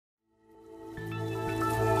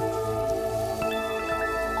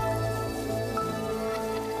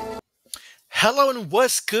Hello and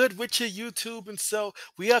what's good with your YouTube? And so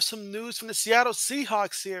we have some news from the Seattle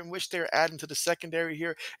Seahawks here in which they're adding to the secondary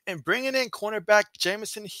here and bringing in cornerback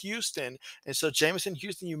Jameson Houston. And so Jameson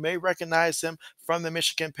Houston, you may recognize him from the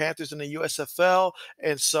Michigan Panthers in the USFL.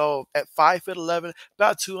 And so at 5'11",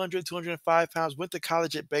 about 200, 205 pounds, went to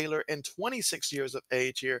college at Baylor and 26 years of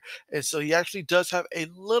age here. And so he actually does have a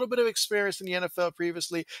little bit of experience in the NFL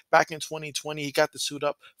previously. Back in 2020, he got to suit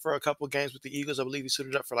up for a couple games with the Eagles. I believe he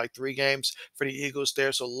suited up for like 3 games for the Eagles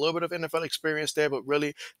there. So a little bit of NFL experience there, but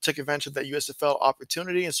really took advantage of that USFL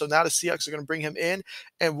opportunity. And so now the Seahawks are going to bring him in,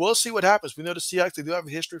 and we'll see what happens. We know the Seahawks, they do have a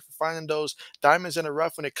history for finding those diamonds in the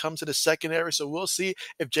rough when it comes to the secondary. So we'll see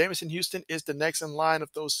if Jameson Houston is the next in line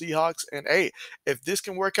of those Seahawks. And hey, if this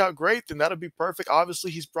can work out great, then that'll be perfect.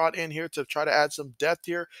 Obviously, he's brought in here to try to add some depth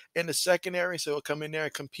here in the secondary. So he'll come in there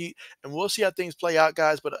and compete. And we'll see how things play out,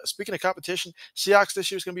 guys. But speaking of competition, Seahawks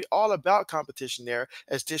this year is going to be all about competition there.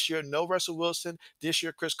 As this year, no Russell Wilson. This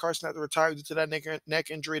year, Chris Carson had to retire due to that neck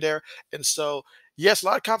injury there. And so, yes, a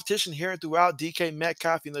lot of competition here and throughout. DK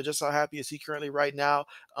Metcalf, just how happy is he currently right now.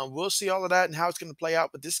 We'll see all of that and how it's going to play out.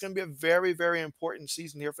 But this is going to be a very, very important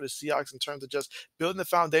season here for the Seahawks in terms of just building the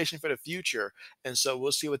foundation for the future. And so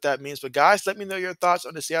we'll see what that means. But guys, let me know your thoughts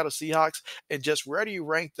on the Seattle Seahawks and just where do you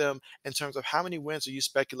rank them in terms of how many wins are you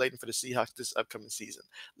speculating for the Seahawks this upcoming season?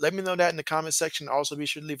 Let me know that in the comment section. Also, be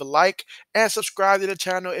sure to leave a like and subscribe to the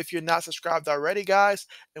channel if you're not subscribed already, guys.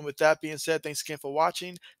 And with that being said, thanks again for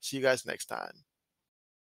watching. See you guys next time.